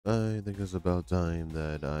I think it's about time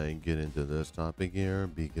that I get into this topic here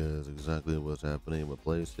because exactly what's happening with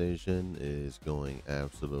PlayStation is going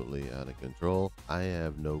absolutely out of control. I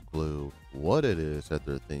have no clue what it is that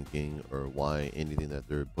they're thinking or why anything that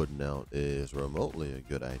they're putting out is remotely a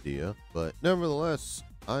good idea. But nevertheless,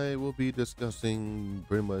 I will be discussing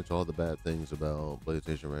pretty much all the bad things about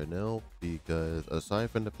PlayStation right now because aside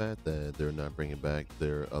from the fact that they're not bringing back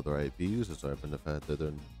their other IPs, aside from the fact that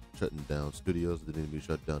they're shutting down studios that need to be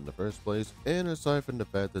shut down in the first place. And aside from the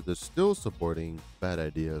fact that they're still supporting bad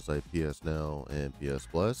ideas like PS Now and PS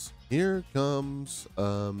Plus, here comes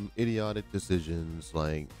idiotic decisions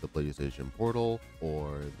like the PlayStation Portal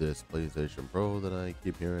or this PlayStation Pro that I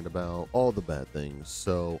keep hearing about, all the bad things.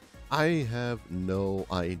 So I have no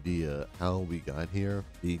idea how we got here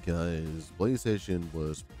because PlayStation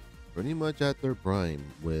was pretty much at their prime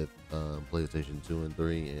with PlayStation 2 and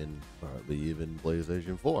 3 and probably even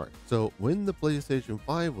PlayStation 4. So when the PlayStation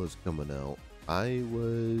 5 was coming out, I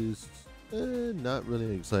was not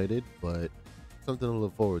really excited, but something to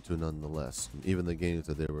look forward to nonetheless. Even the games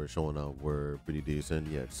that they were showing off were pretty decent.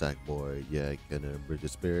 You had Sackboy, yeah, kind of Bridge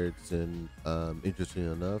of Spirits, and interesting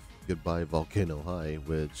enough, Goodbye Volcano High,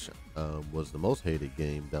 which was the most hated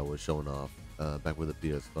game that was shown off back when the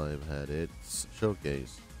PS5 had its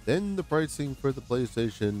showcase. Then the pricing for the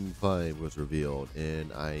PlayStation 5 was revealed,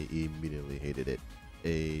 and I immediately hated it.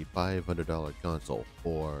 A $500 console,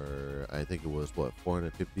 or I think it was what,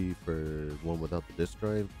 450 for one without the disc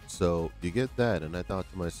drive. So you get that, and I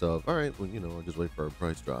thought to myself, all right, well, I'll just wait for a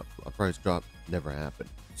price drop. A price drop never happened.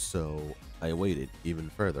 So I waited even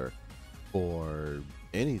further for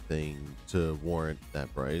anything to warrant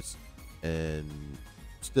that price, and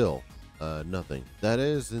still nothing. That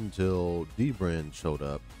is until D-Brand showed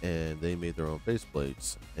up and they made their own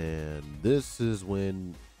faceplates. And this is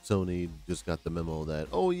when Sony just got the memo that,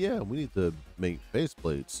 oh yeah, we need to make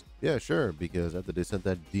faceplates. Yeah, sure, because after they sent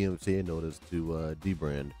that DMCA notice to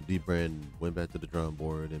D-Brand, D-Brand went back to the drawing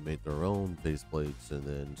board and made their own faceplates, and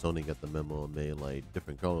then Sony got the memo and made like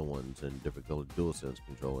different color ones and different colored DualSense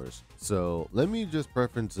controllers. So let me just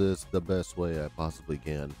preference this the best way I possibly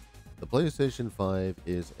can. The PlayStation 5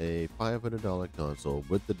 is a $500 console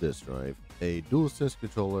with the disc drive. A DualSense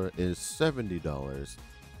controller is $70.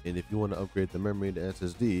 And if you want to upgrade the memory to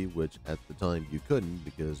SSD, which at the time you couldn't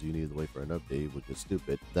because you needed to wait for an update, which is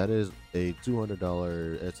stupid, that is a $200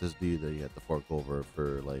 SSD that you have to fork over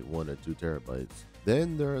for like 1 or 2 terabytes.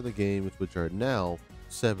 Then there are the games which are now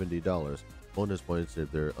 $70. Bonus points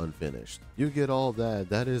if they're unfinished. You get all that.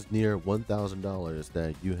 That is near $1,000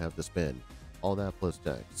 that you have to spend, all that plus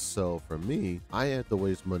tax. So for me, I had to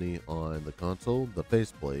waste money on the console, the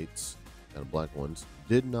faceplates, kind of black ones.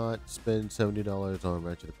 Did not spend $70 on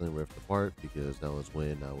Ratchet & Clank Rift Apart because that was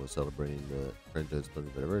when I was celebrating the franchise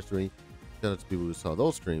 20th anniversary. Shout out to people who saw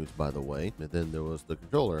those streams, by the way. And then there was the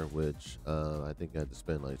controller, which I think I had to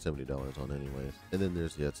spend like $70 on anyways. And then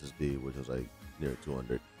there's the SSD, which was like near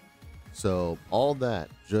 200. So all that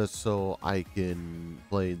just so I can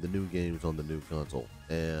play the new games on the new console.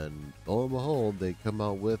 And lo and behold, they come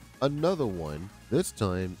out with another one. This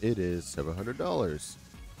time it is $700.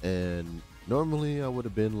 And normally I would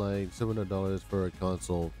have been like $700 for a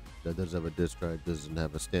console that doesn't have a disc drive, doesn't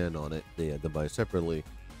have a stand on it. They had to buy separately.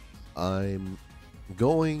 I'm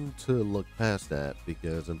going to look past that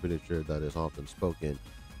because I'm pretty sure that is often spoken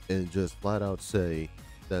and just flat out say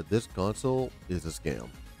that this console is a scam.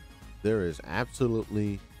 There is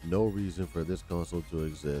absolutely no reason for this console to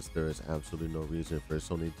exist. There is absolutely no reason for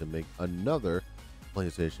Sony to make another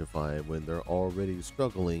PlayStation 5 when they're already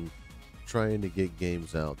struggling trying to get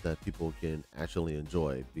games out that people can actually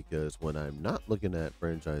enjoy. Because when I'm not looking at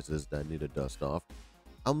franchises that need a dust off,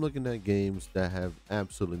 I'm looking at games that have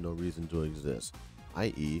absolutely no reason to exist,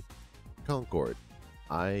 i.e., Concord.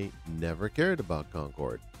 I never cared about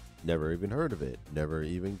Concord, never even heard of it, never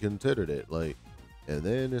even considered it. And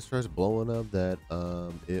then it starts blowing up that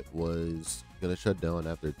it was gonna shut down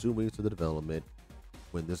after 2 weeks of the development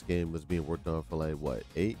when this game was being worked on for like what,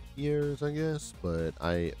 8 years, I guess. But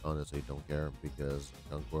I honestly don't care because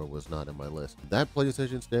Concord was not in my list. That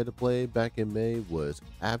PlayStation State of Play back in May was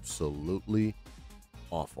absolutely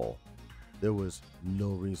awful. There was no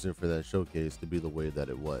reason for that showcase to be the way that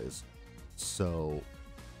it was. So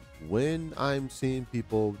when I'm seeing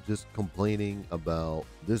people just complaining about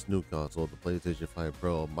this new console, the PlayStation 5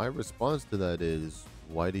 Pro, my response to that is,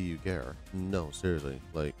 why do you care? No, seriously,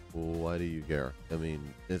 like, why do you care? I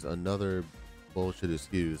mean, it's another bullshit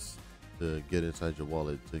excuse to get inside your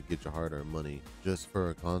wallet to get your hard-earned money just for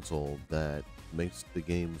a console that makes the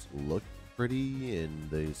games look pretty, and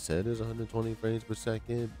they said it's 120 frames per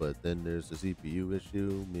second, but then there's the CPU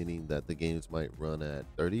issue, meaning that the games might run at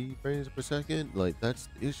 30 frames per second. Like, that's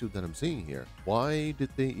the issue that I'm seeing here. Why did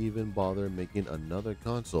they even bother making another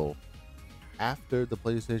console after the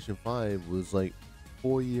PlayStation 5 was like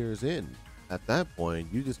 4 years in? At that point,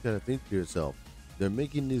 you just gotta think to yourself, they're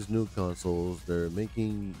making these new consoles, they're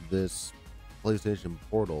making this PlayStation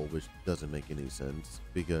Portal, which doesn't make any sense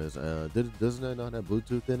because doesn't that not have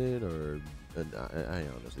Bluetooth in it? Or I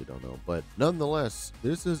honestly don't know. But nonetheless,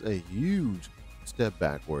 this is a huge step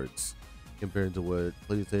backwards compared to what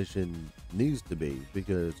PlayStation needs to be,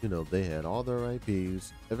 because they had all their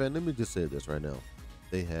IPs. In fact, let me just say this right now: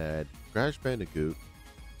 they had Crash Bandicoot,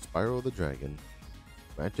 Spyro the Dragon,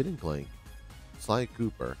 Ratchet and Clank, Sly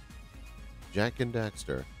Cooper, Jack and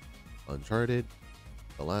Daxter, Uncharted,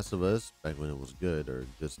 The Last of Us, back when it was good, or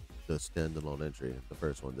just the standalone entry, the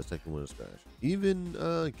first one. The second one was trash. Even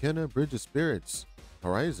Kenna Bridge of Spirits,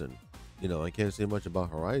 Horizon. I can't say much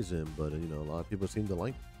about Horizon, but a lot of people seem to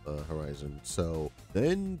like Horizon. So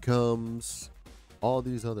then comes all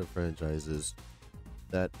these other franchises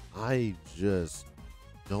that I just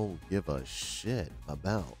don't give a shit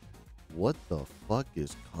about. What the fuck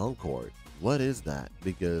is Concord? What is that?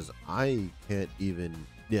 Because I can't even,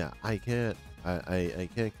 I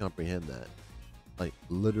can't comprehend that. Like,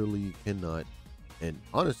 literally cannot, and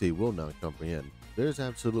honestly will not comprehend. There's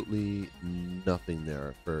absolutely nothing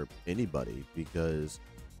there for anybody, because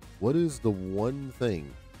what is the one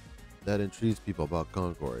thing that intrigues people about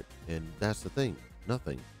Concord? And that's the thing,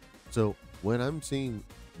 nothing. So when I'm seeing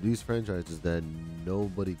these franchises that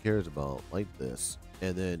nobody cares about like this,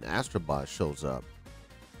 and then Astrobot shows up,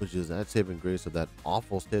 which is that saving grace of that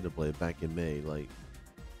awful state of play back in May, like,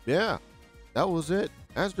 yeah, that was it.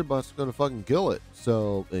 Astrobot's gonna fucking kill it.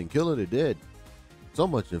 So, and kill it did. So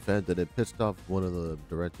much, in fact, that it pissed off one of the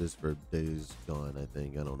directors for Days Gone, I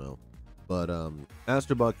think. I don't know. But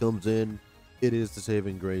Astrobot comes in. It is the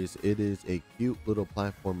saving grace. It is a cute little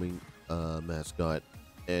platforming mascot.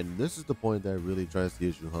 And this is the point that really tries the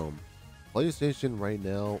issue home. PlayStation right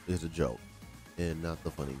now is a joke, and not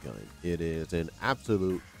the funny kind. It is an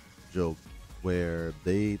absolute joke, where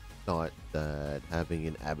they thought that having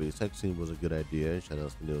an Abby sex scene was a good idea. Shout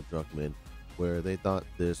out to Neil Druckmann. Where they thought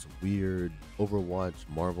this weird Overwatch,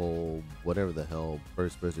 Marvel, whatever the hell,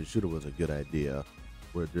 first-person shooter was a good idea.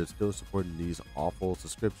 Where they're still supporting these awful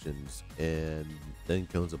subscriptions, and then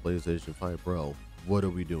comes the PlayStation 5 Pro. What are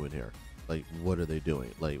we doing here? Like, what are they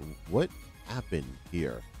doing? Like, what happened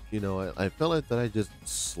here? I felt like that I just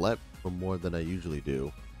slept for more than I usually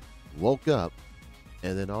do. Woke up,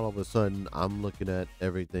 and then all of a sudden, I'm looking at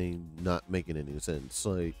everything not making any sense.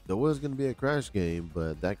 Like, there was going to be a Crash game,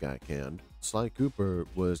 but that got canned. Sly Cooper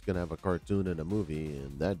was going to have a cartoon and a movie,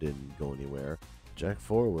 and that didn't go anywhere. Jack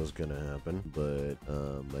 4 was going to happen, but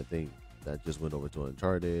I think that just went over to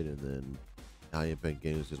Uncharted, and then High Impact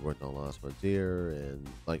Games just worked on Lost Frontier, and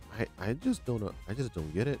like, I just don't know. I just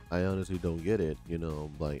don't get it. I honestly don't get it.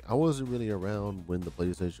 Like, I wasn't really around when the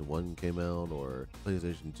PlayStation 1 came out, or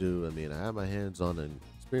PlayStation 2. I mean, I had my hands on an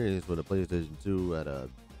experience with a PlayStation 2 at a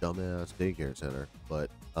dumbass daycare center, but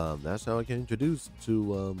that's how I got introduced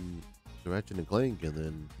to Ratchet and Clank, and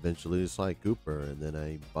then eventually Sly Cooper, and then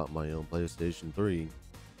I bought my own PlayStation 3,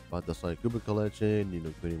 bought the Sly Cooper collection,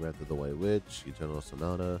 including Wrath of the White Witch, Eternal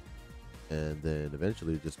Sonata, and then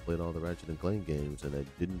eventually just played all the Ratchet and Clank games. And I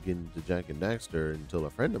didn't get into Jack and Daxter until a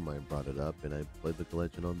friend of mine brought it up, and I played the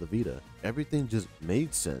collection on the Vita. Everything just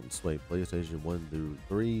made sense. Like, PlayStation 1 through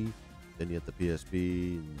 3, then you have the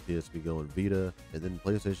PSP, and PSP Go and Vita, and then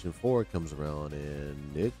PlayStation 4 comes around,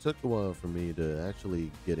 and it took a while for me to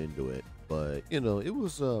actually get into it. But, it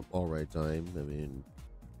was a alright time. I mean,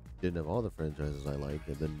 didn't have all the franchises I liked,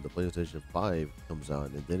 and then the PlayStation 5 comes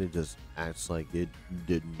out, and then it just acts like it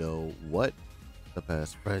didn't know what the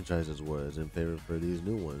past franchises was in favor for these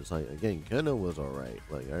new ones. Like, again, Kenna was alright.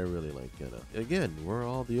 Like, I really like Kenna. Again, where are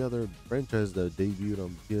all the other franchises that debuted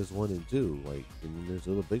on PS1 and 2? Like, there's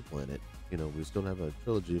Little Big Planet. We still have a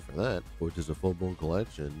trilogy for that, which is a full-blown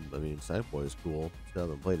collection. I mean, Sackboy is cool. Still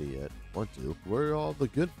haven't played it yet. Want to. Where are all the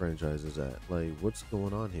good franchises at? Like, what's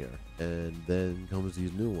going on here? And then comes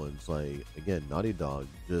these new ones. Like, again, Naughty Dog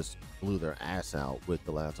just blew their ass out with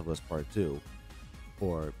The Last of Us Part 2.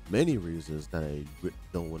 For many reasons that I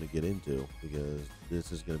don't want to get into, because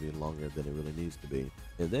this is going to be longer than it really needs to be.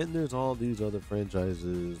 And then there's all these other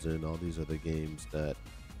franchises and all these other games that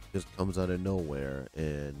just comes out of nowhere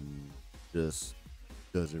and just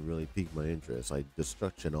doesn't really pique my interest. Like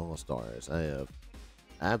Destruction All-Stars, I have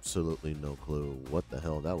absolutely no clue what the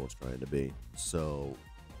hell that was trying to be. So,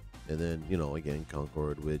 and then, again,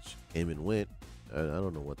 Concord, which came and went. I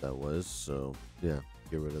don't know what that was. So yeah,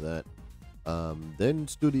 get rid of that. Then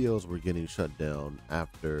studios were getting shut down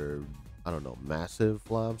after, I don't know, massive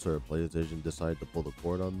flops, or PlayStation decided to pull the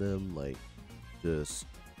cord on them, like just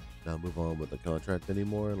not move on with the contract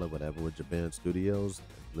anymore, like what happened with Japan studios.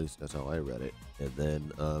 At least that's how I read it. And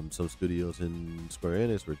then some studios in Square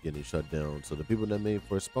Enix were getting shut down. So the people that made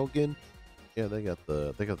Forspoken, yeah, they got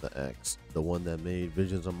the X. The one that made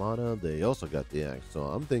Visions of Mana, they also got the X. So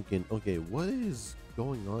I'm thinking, okay, what is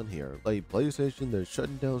going on here? Like PlayStation, they're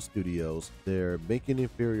shutting down studios, they're making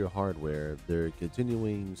inferior hardware, they're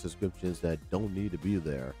continuing subscriptions that don't need to be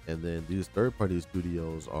there, and then these third-party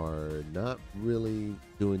studios are not really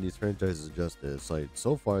doing these franchises justice. Like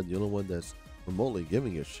so far, the only one that's remotely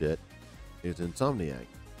giving a shit is Insomniac,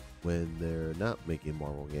 when they're not making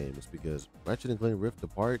Marvel games, because Ratchet and Clank Rift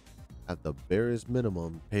Apart, at the barest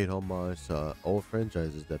minimum, paid homage to old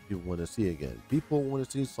franchises that people want to see again. People want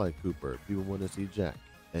to see Sly Cooper, people want to see Jack,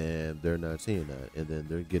 and they're not seeing that. And then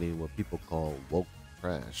they're getting what people call woke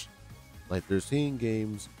trash. Like they're seeing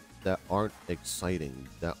games that aren't exciting,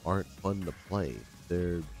 that aren't fun to play.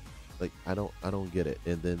 They're like, I don't get it.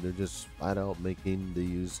 And then they're just flat out making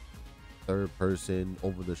these third person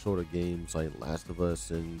over the shoulder games like Last of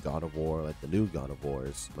Us and God of War, like the new God of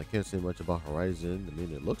Wars. I can't say much about Horizon. I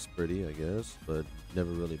mean, it looks pretty, I guess, but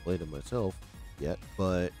never really played it myself yet.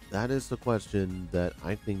 But that is the question that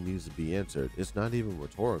I think needs to be answered. It's not even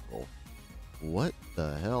rhetorical. What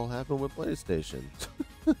the hell happened with PlayStation?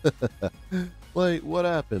 Like, what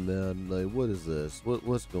happened, man? Like, what is this?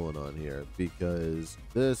 What's going on here? Because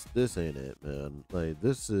this ain't it, man. Like,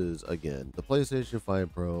 this is, again, the PlayStation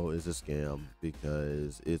 5 Pro is a scam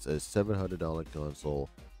because it's a $700 console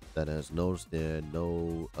that has no stand,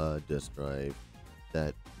 no disk drive,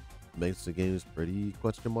 that makes the games pretty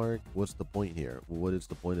question mark. What's the point here? What is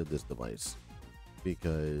the point of this device?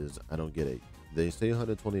 Because I don't get it. They say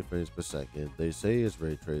 120 frames per second. They say it's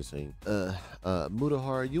ray tracing.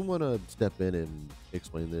 Mutahar, you want to step in and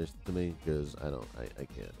explain this to me? Because I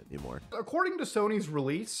can't anymore. According to Sony's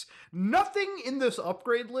release, nothing in this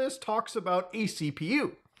upgrade list talks about a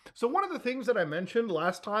CPU. So one of the things that I mentioned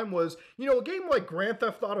last time was, a game like Grand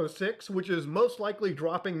Theft Auto 6, which is most likely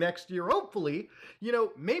dropping next year, hopefully,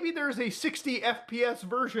 maybe there's a 60 FPS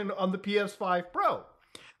version on the PS5 Pro.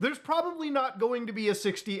 There's probably not going to be a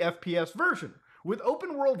 60 FPS version. With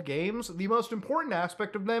open world games, the most important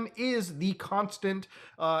aspect of them is the constant,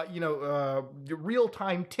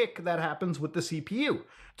 real-time tick that happens with the CPU.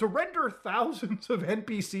 To render thousands of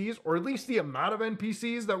NPCs, or at least the amount of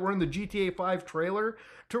NPCs that were in the GTA 5 trailer,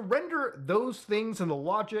 to render those things and the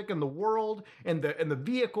logic and the world and the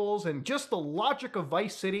vehicles and just the logic of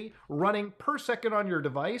Vice City running per second on your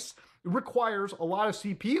device requires a lot of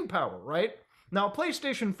CPU power, right? Now,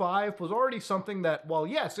 PlayStation 5 was already something that, while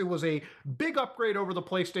yes, it was a big upgrade over the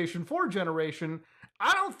PlayStation 4 generation,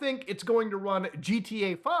 I don't think it's going to run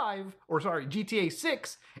GTA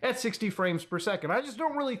 6 at 60 frames per second. I just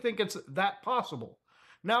don't really think it's that possible.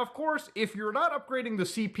 Now, of course, if you're not upgrading the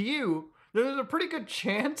CPU, there's a pretty good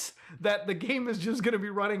chance that the game is just going to be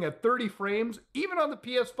running at 30 frames, even on the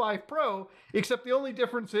PS5 Pro, except the only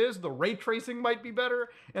difference is the ray tracing might be better,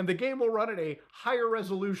 and the game will run at a higher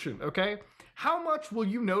resolution, okay? How much will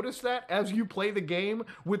you notice that as you play the game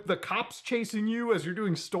with the cops chasing you as you're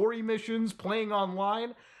doing story missions, playing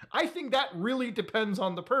online? I think that really depends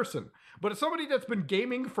on the person. But as somebody that's been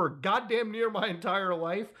gaming for goddamn near my entire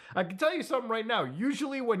life, I can tell you something right now.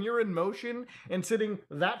 Usually when you're in motion and sitting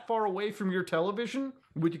that far away from your television,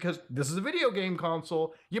 because this is a video game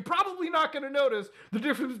console, you're probably not going to notice the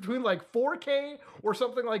difference between like 4K or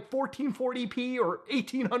something like 1440p or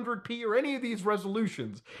 1800p or any of these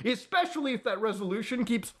resolutions, especially if that resolution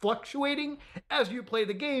keeps fluctuating as you play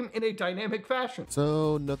the game in a dynamic fashion.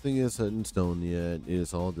 So nothing is set in stone yet.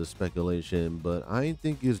 It's all this speculation, but I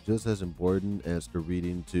think it's just as important as to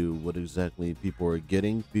reading to what exactly people are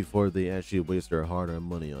getting before they actually waste their hard-earned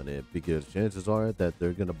money on it, because chances are that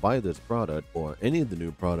they're going to buy this product or any of the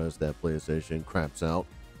new products that PlayStation craps out,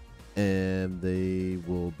 and they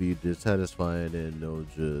will be dissatisfied and they'll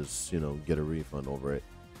just, get a refund over it.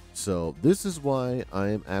 So this is why I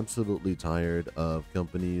am absolutely tired of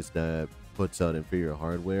companies that puts out inferior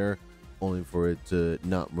hardware only for it to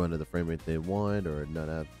not run at the frame rate they want, or not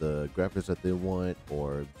have the graphics that they want,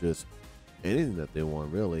 or just anything that they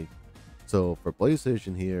want, really. So for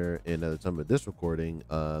PlayStation here, and at the time of this recording,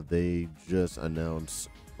 they just announced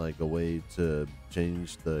like a way to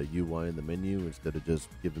change the UI in the menu instead of just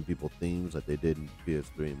giving people themes like they did in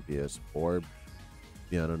PS3 and PS4.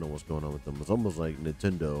 Yeah, I don't know what's going on with them. It's almost like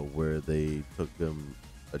Nintendo, where they took them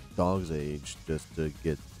a dog's age just to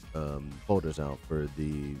get photos out for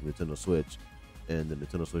the Nintendo Switch, and the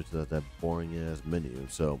Nintendo Switch has that boring ass menu.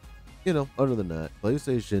 So, other than that,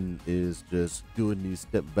 PlayStation is just doing these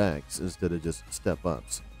step backs instead of just step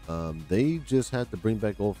ups. They just had to bring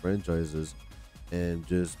back old franchises and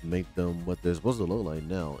just make them what they're supposed to look like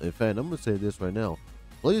now. In fact, I'm gonna say this right now: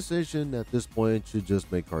 PlayStation at this point should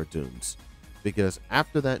just make cartoons. Because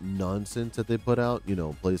after that nonsense that they put out,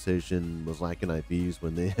 PlayStation was lacking IPs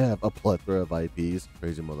when they have a plethora of IPs.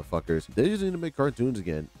 Crazy motherfuckers. They just need to make cartoons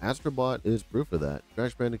again. Astrobot is proof of that.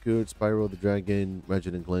 Crash Bandicoot, Spyro the Dragon,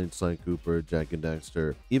 Ratchet and Clank, Sly Cooper, Jack and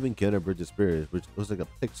Daxter, even Kenna Bridge of Spirits, which was like a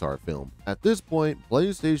Pixar film. At this point,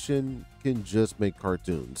 PlayStation can just make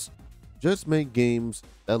cartoons. Just make games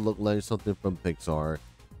that look like something from Pixar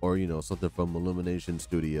or, something from Illumination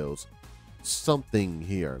Studios. Something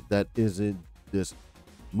here that isn't this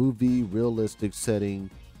movie realistic setting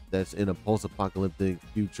that's in a post-apocalyptic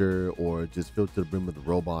future or just filled to the brim with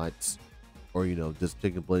robots or just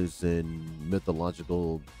taking place in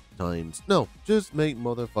mythological times. No, just make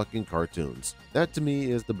motherfucking cartoons. That to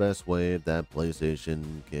me is the best way that PlayStation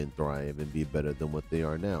can thrive and be better than what they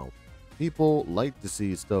are now. People like to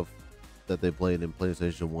see stuff that they played in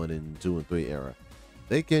PlayStation 1 and 2 and 3 era.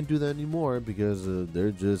 They can't do that anymore because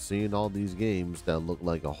they're just seeing all these games that look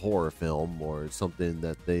like a horror film or something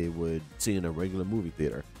that they would see in a regular movie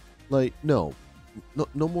theater. Like, no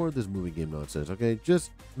more of this movie game nonsense, okay?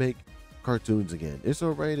 Just make cartoons again. It's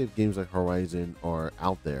alright if games like Horizon are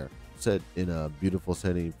out there, set in a beautiful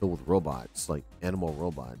setting filled with robots, like animal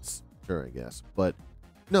robots. Sure, I guess. But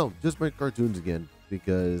no, just make cartoons again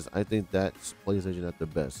because I think that's PlayStation at their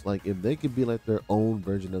best. Like, if they could be like their own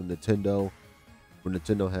version of Nintendo, where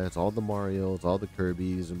Nintendo has all the Marios, all the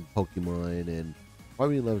Kirby's and Pokemon and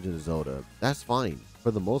probably Legend of Zelda. That's fine.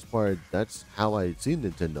 For the most part, that's how I see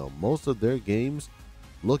Nintendo. Most of their games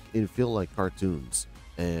look and feel like cartoons.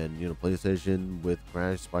 And, PlayStation with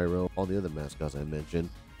Crash, Spyro, all the other mascots I mentioned,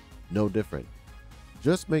 no different.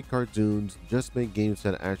 Just make cartoons, just make games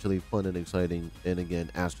that are actually fun and exciting. And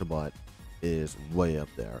again, Astrobot is way up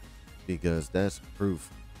there because that's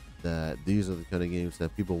proof that these are the kind of games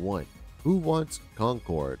that people want. Who wants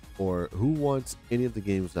Concord or who wants any of the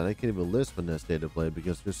games that I can't even list from that State of Play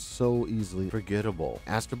because they're so easily forgettable?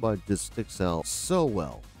 Astrobot just sticks out so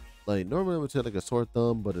well. Like, normally I would say like a sore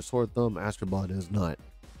thumb, but a sore thumb Astrobot is not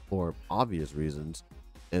for obvious reasons.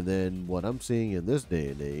 And then what I'm seeing in this day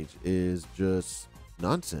and age is just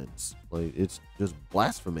nonsense. Like, it's just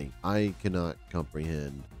blasphemy. I cannot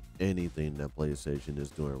comprehend anything that PlayStation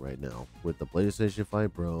is doing right now with the PlayStation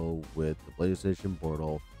 5 Pro, with the PlayStation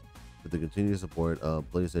Portal, with the continued support of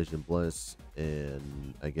PlayStation Plus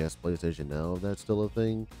and I guess PlayStation Now, if that's still a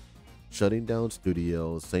thing, shutting down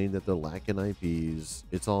studios, saying that they're lacking IPs.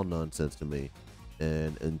 It's all nonsense to me.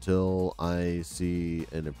 And until I see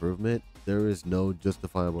an improvement, there is no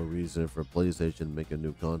justifiable reason for PlayStation to make a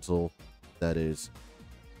new console that is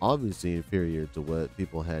obviously inferior to what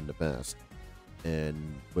people had in the past.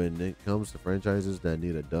 And when it comes to franchises that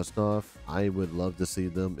need a dust off, I would love to see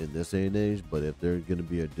them in this day and age, but if they're going to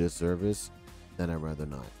be a disservice, then I'd rather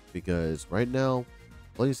not. Because right now,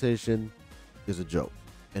 PlayStation is a joke,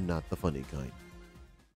 and not the funny kind.